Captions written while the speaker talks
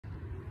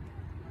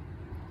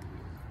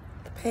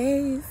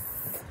Peace.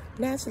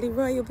 Naturally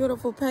royal,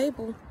 beautiful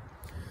people.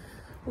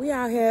 We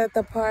out here at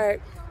the park.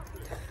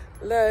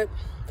 Look,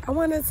 I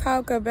want to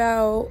talk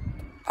about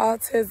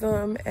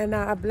autism and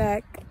our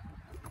black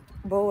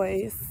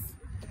boys,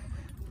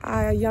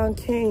 our young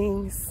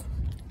kings.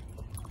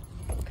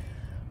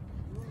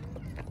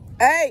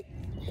 Hey!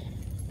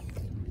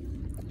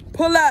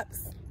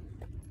 Pull-ups.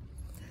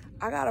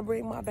 I gotta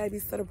bring my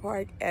babies to the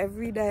park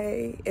every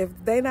day. If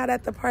they not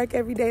at the park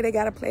every day, they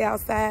gotta play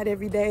outside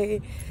every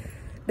day.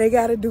 They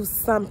gotta do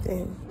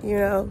something, you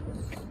know?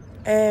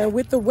 And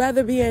with the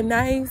weather being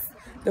nice,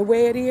 the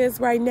way it is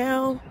right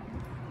now,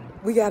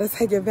 we gotta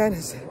take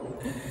advantage.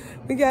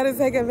 We gotta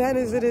take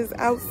advantage of this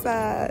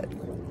outside.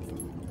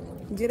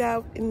 Get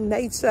out in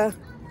nature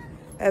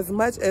as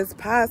much as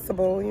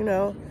possible, you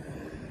know?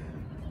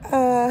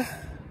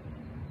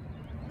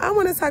 I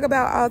want to talk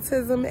about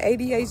autism,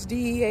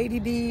 ADHD,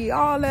 ADD,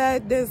 all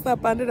that that's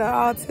up under the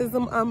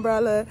autism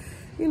umbrella.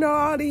 You know,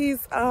 all these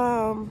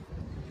look,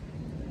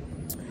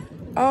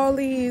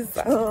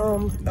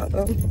 I'm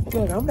about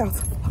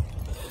to fall.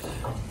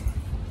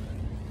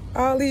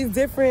 All these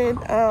different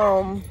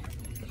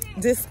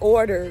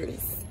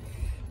disorders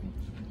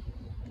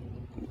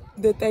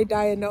that they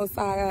diagnose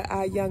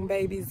our young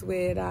babies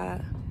with,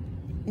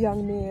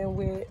 young men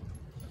with.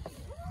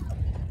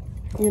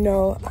 You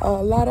know, a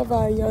lot of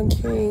our young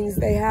kings,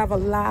 they have a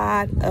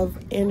lot of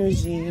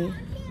energy,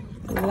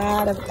 a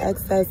lot of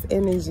excess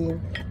energy.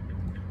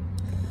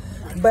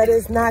 But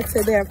it's not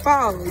to their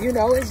fault, you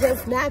know, it's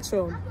just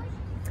natural.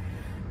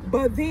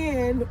 But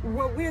then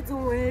what we're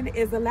doing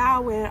is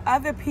allowing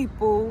other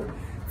people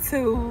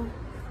to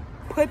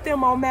put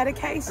them on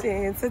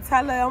medication, to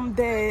tell them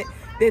that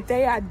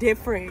they are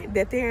different,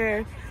 that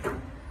they're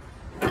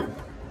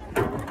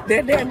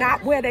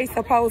not where they're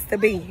supposed to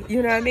be,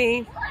 you know what I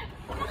mean?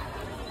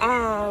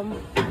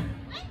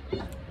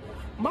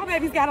 My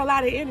babies got a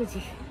lot of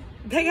energy.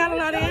 They got a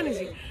lot of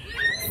energy.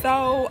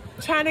 So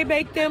trying to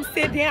make them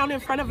sit down in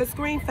front of a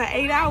screen for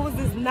 8 hours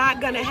is not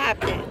gonna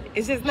happen.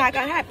 It's just not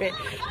gonna happen.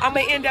 I'm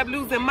gonna end up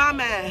losing my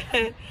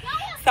mind.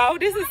 So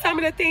this is some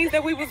of the things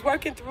that we was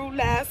working through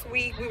last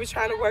week. We was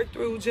trying to work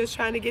through, just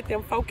trying to get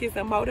them focused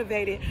and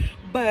motivated.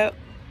 But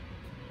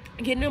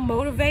getting them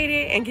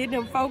motivated and getting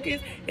them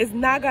focused is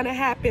not gonna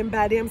happen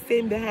by them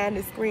sitting behind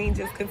the screen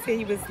just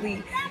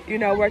continuously, you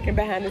know, working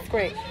behind the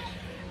screen.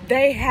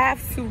 They have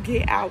to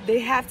get out. They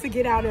have to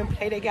get out and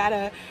play. They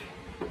gotta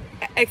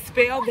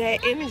expel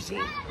that energy.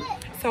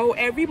 So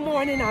every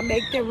morning I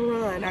make them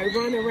run. I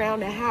run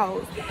around the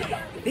house.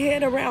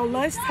 Then around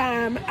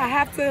lunchtime, I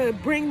have to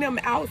bring them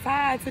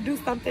outside to do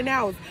something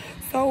else.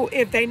 So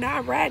if they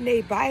not riding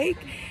a bike,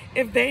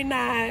 if they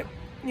not,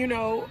 you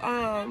know,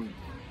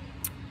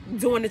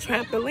 doing the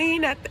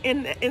trampoline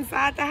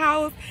inside the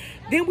house,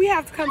 then we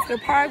have to come to the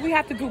park. We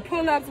have to do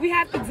pull-ups. We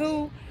have to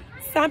do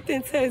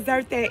something to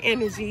exert that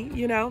energy,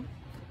 you know.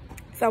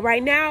 So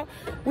right now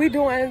we're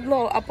doing a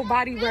little upper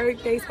body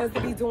work. They supposed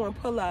to be doing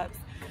pull-ups,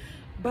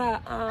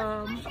 but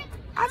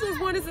I just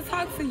wanted to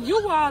talk to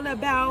you all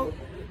about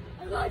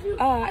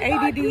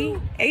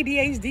ADD,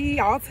 ADHD,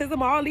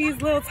 autism, all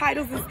these little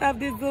titles and stuff,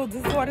 these little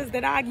disorders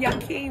that our young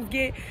kings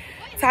get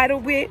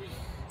titled with.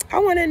 I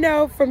want to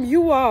know from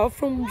you all,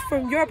 from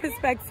your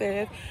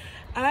perspective.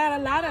 I had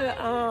a lot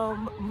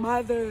of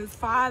mothers,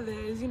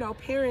 fathers, you know,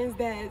 parents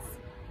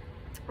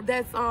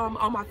that's on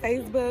my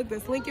Facebook,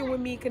 that's linking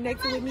with me,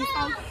 connecting with me.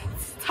 So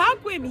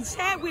talk with me,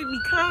 chat with me,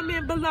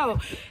 comment below.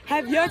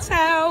 Have your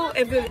child,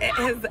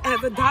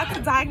 has a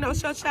doctor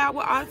diagnosed your child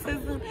with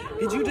autism?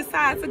 Did you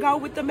decide to go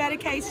with the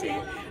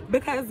medication?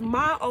 Because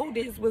my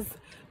oldest was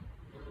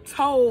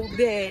told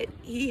that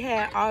he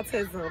had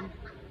autism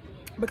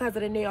because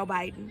of the nail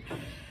biting.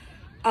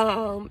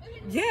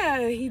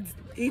 Yeah, he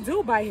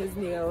do bite his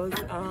nails.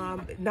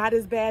 Not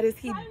as bad as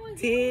he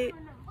did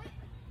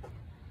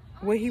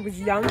when he was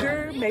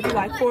younger, maybe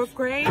like 4th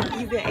grade.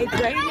 He's in 8th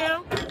grade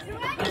now.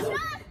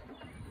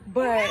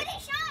 But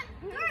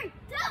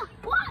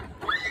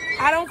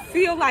I don't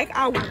feel like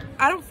I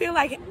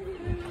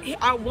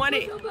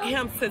wanted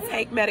him to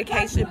take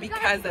medication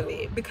because of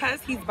it.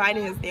 Because he's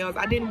biting his nails,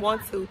 I didn't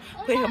want to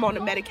put him on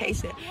the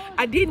medication.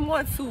 I didn't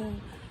want to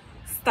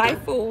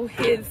stifle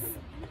his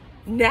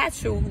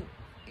natural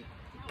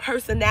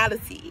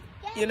personality,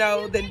 you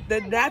know,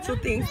 the natural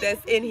things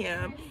that's in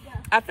him.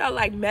 I felt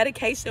like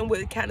medication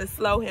would kind of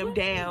slow him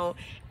down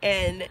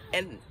and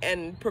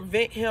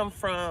prevent him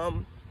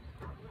from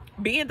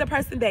being the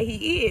person that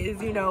he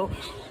is, you know.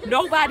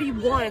 Nobody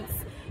wants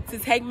to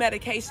take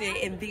medication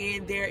and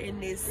then they're in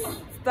this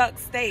stuck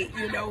state,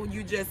 you know,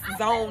 you just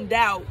zoned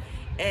out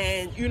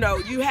and, you know,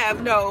 you're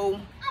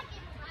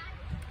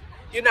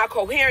not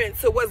coherent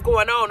to what's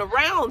going on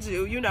around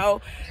you, you know.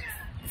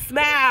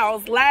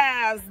 Smiles,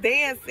 laughs,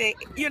 dancing,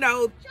 you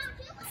know,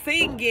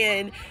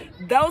 singing,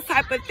 those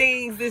type of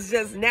things is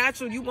just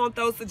natural. You want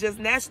those to just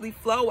naturally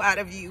flow out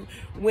of you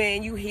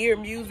when you hear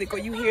music or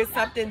you hear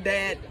something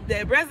that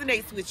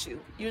resonates with you.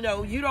 You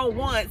know, you don't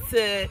want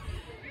to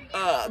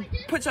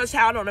put your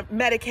child on a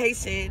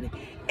medication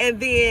and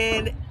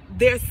then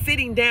they're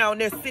sitting down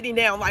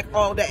like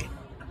all day.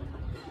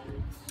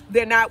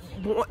 They're not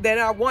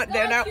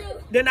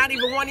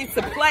even wanting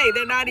to play.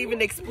 They're not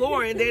even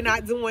exploring. They're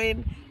not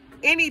doing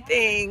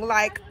anything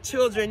like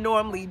children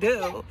normally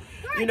do.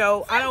 You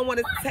know, I don't want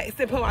to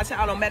put my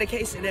child on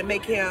medication and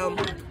make him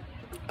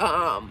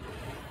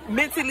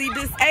mentally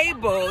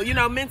disabled, you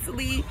know,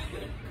 mentally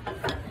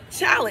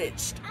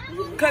challenged,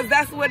 because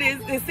that's what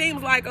it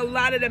seems like. A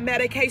lot of the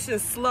medications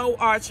slow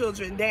our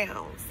children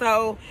down.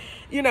 So,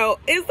 you know,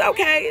 it's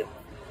okay.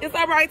 It's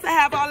all right to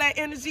have all that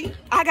energy.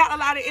 I got a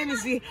lot of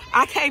energy.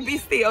 I can't be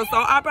still. So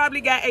I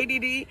probably got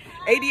ADD,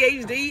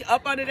 ADHD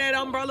up under that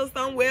umbrella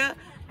somewhere.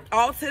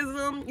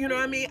 Autism, you know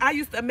what I mean? I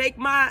used to make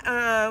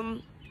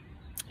my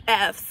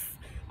F's.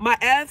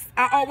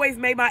 I always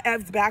made my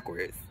F's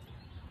backwards.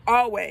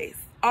 Always,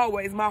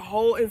 my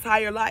whole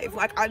entire life.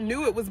 Like, I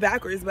knew it was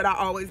backwards, but I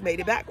always made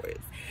it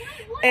backwards.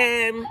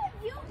 And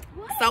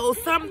so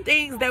some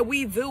things that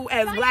we do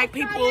as Black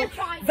people,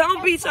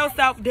 don't beat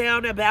yourself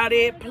down about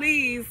it.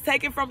 Please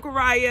take it from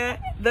Karaya,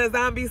 the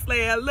zombie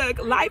slayer.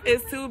 Look, life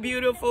is too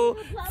beautiful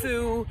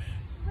to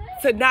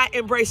not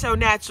embrace your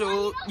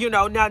natural, you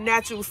know,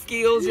 natural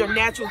skills, your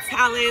natural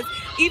talents,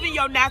 even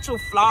your natural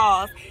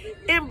flaws.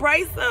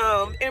 Embrace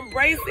them.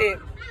 Embrace it.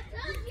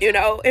 You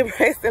know,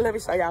 embrace it. Let me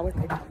show y'all what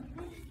they do.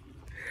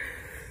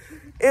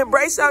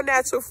 Embrace your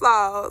natural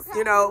flaws.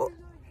 You know,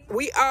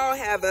 we all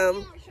have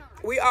them.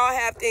 We all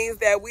have things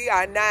that we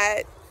are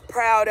not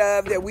proud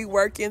of, that we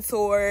working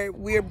toward,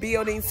 we're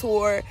building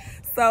toward.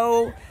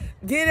 So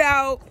get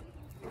out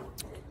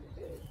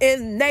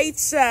in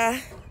nature.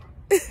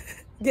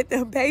 Get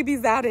them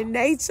babies out in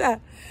nature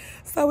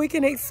so we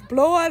can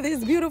explore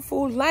this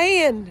beautiful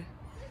land.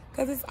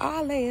 Because it's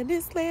our land.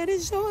 This land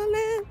is your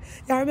land.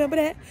 Y'all remember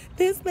that?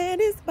 This land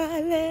is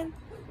my land.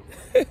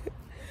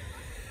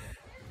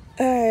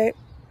 All right.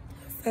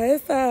 So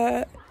it's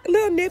a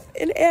little nip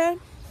in the air.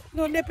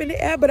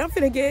 But I'm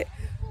finna get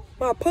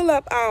my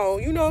pull-up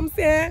on. You know what I'm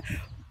saying?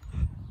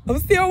 I'm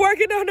still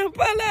working on them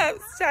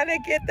pull-ups. Trying to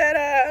get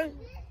that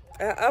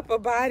upper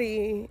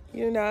body,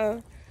 you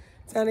know.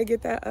 Trying to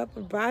get that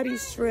upper body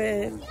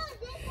strength.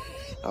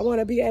 I want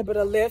to be able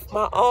to lift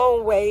my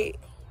own weight.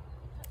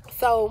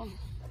 So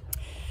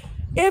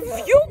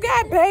if you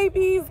got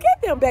babies,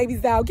 get them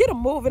babies out. Get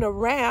them moving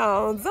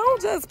around.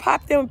 Don't just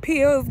pop them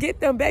pills.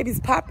 Get them babies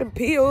popping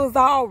pills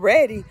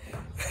already.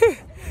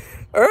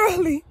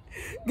 Early.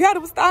 Got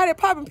them started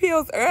popping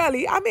pills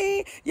early. I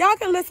mean, y'all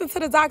can listen to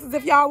the doctors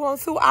if y'all want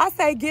to. I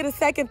say get a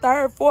second,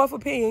 third, fourth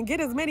opinion.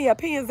 Get as many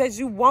opinions as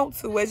you want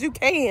to, as you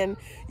can.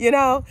 You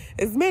know,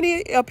 as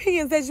many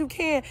opinions as you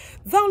can.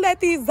 Don't let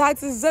these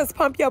doctors just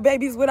pump your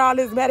babies with all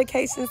this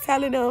medications,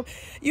 telling them,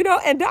 you know,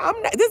 and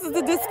this is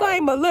the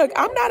disclaimer. Look,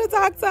 I'm not a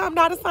doctor. I'm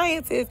not a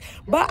scientist.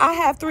 But I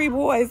have 3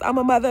 boys. I'm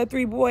a mother of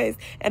 3 boys.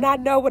 And I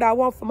know what I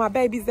want for my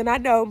babies. And I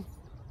know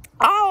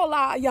all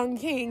our young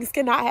kings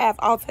cannot have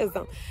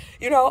autism.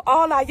 You know,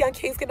 all our young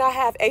kings cannot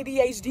have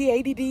ADHD,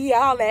 ADD,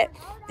 all that.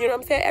 You know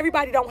what I'm saying?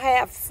 Everybody don't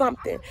have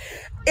something.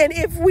 And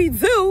if we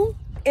do,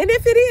 and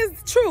if it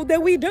is true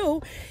that we do,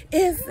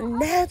 it's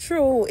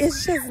natural.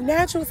 It's just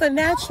natural. It's a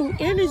natural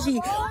energy.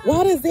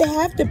 Why does it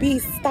have to be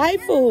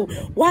stifled?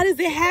 Why does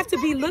it have to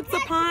be looked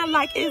upon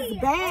like it's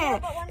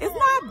bad? It's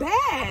not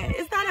bad.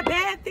 It's not a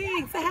bad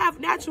thing to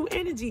have natural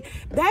energy.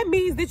 That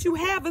means that you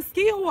have a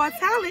skill or a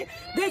talent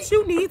that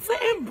you need to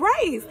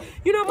embrace.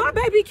 You know, my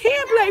baby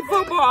can play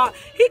football.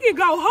 He can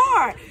go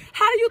hard.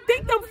 How do you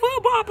think them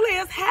football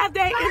players have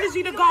that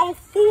energy to go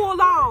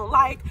full on?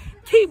 Like,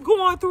 keep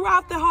going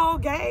throughout the whole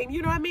game,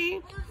 you know what I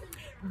mean?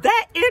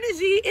 That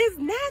energy is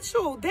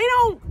natural. They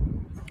don't,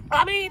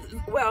 I mean,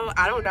 well,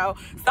 I don't know.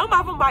 Some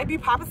of them might be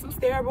popping some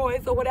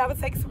steroids or whatever,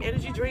 taking some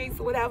energy drinks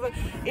or whatever,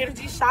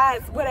 energy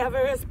shots,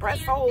 whatever,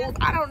 espressos,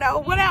 I don't know,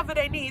 whatever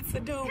they need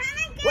to do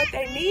what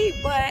they need.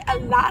 But a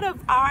lot of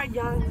our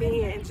young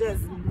men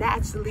just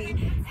naturally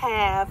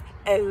have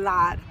a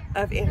lot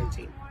of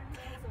energy.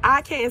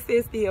 I can't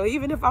sit still.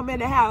 Even if I'm in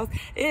the house,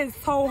 it's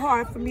so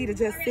hard for me to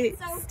just sit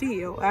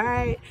still, all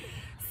right?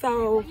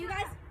 So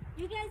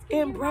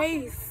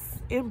embrace,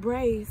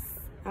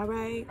 all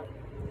right?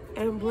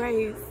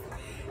 Embrace.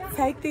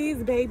 Take these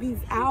babies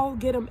out,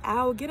 get them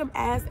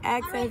as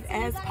access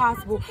as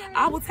possible.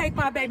 I will take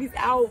my babies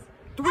out.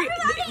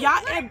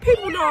 Y'all, and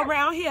people know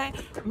around here,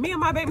 me and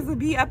my babies will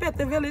be up at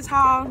the village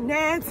hall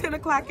 9, 10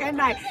 o'clock at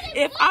night.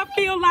 If I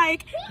feel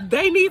like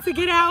they need to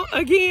get out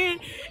again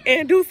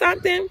and do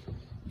something,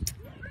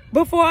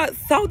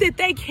 so that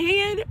they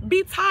can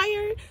be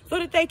tired, so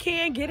that they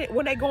can get it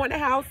when they go in the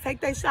house,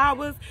 take their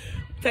showers,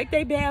 take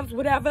their baths,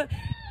 whatever,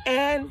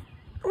 and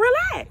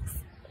relax.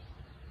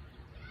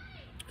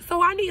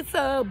 So I need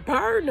to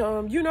burn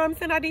them, you know what I'm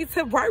saying? I need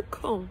to work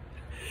them.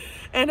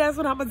 And that's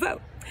what I'm gonna do. All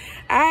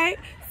right?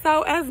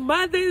 So as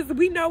mothers,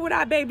 we know what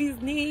our babies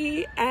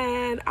need,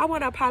 and I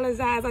want to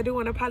apologize. I do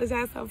want to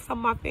apologize to some of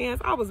my fans.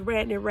 I was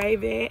ranting and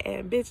raving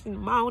and bitching and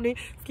moaning,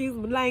 excuse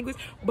my language,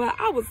 but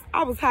I was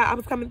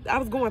tired. I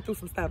was going through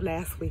some stuff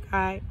last week, all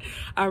right?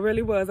 I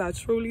really was. I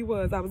truly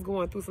was. I was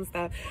going through some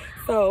stuff.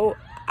 So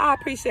I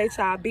appreciate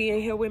y'all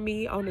being here with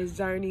me on this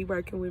journey,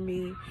 working with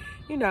me,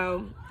 you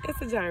know,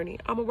 it's a journey.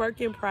 I'm a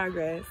work in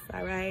progress,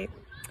 all right?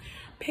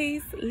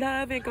 Peace,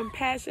 love, and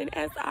compassion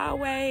as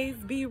always.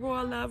 Be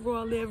royal, love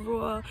royal, live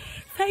royal.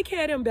 Take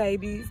care of them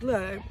babies.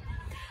 Look,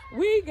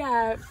 we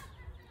got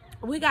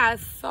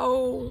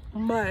so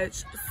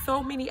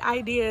many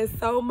ideas,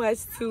 so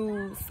much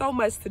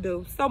to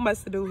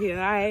do here,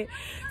 all right?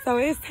 So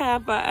it's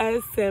time for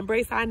us to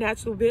embrace our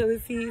natural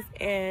abilities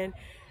and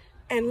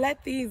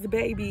let these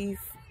babies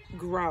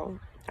grow,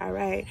 all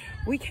right?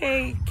 We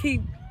can't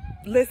keep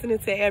listening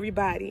to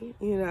everybody,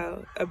 you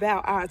know,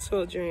 about our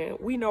children.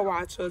 We know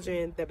our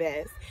children the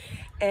best.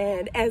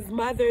 And as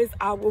mothers,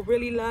 I would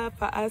really love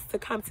for us to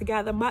come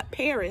together.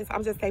 Parents,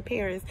 I'm just saying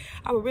parents,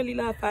 I would really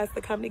love for us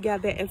to come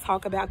together and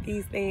talk about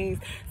these things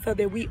so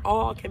that we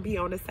all can be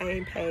on the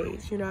same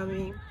page, you know what I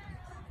mean?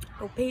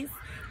 So peace,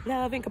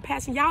 love, and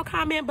compassion. Y'all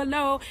comment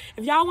below.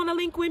 If y'all want to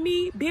link with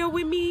me, build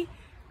with me,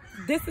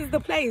 this is the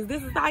place.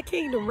 This is our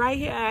kingdom right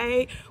here, all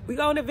right? We're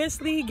going to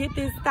eventually get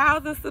this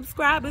 1,000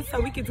 subscribers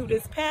so we can do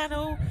this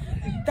panel.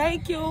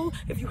 Thank you.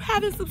 If you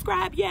haven't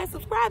subscribed yet,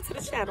 subscribe to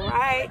the channel, all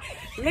right?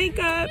 Link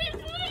up.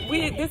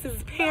 This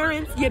is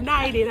Parents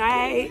United, all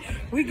right?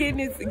 We getting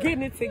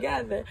it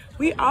together.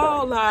 We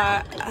all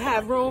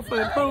have room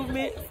for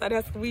improvement, so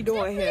that's what we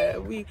doing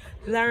here. We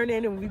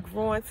learning and we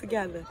growing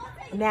together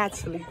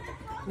naturally.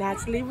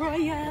 Naturally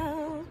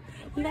royal.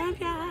 Love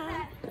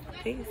y'all.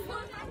 Peace.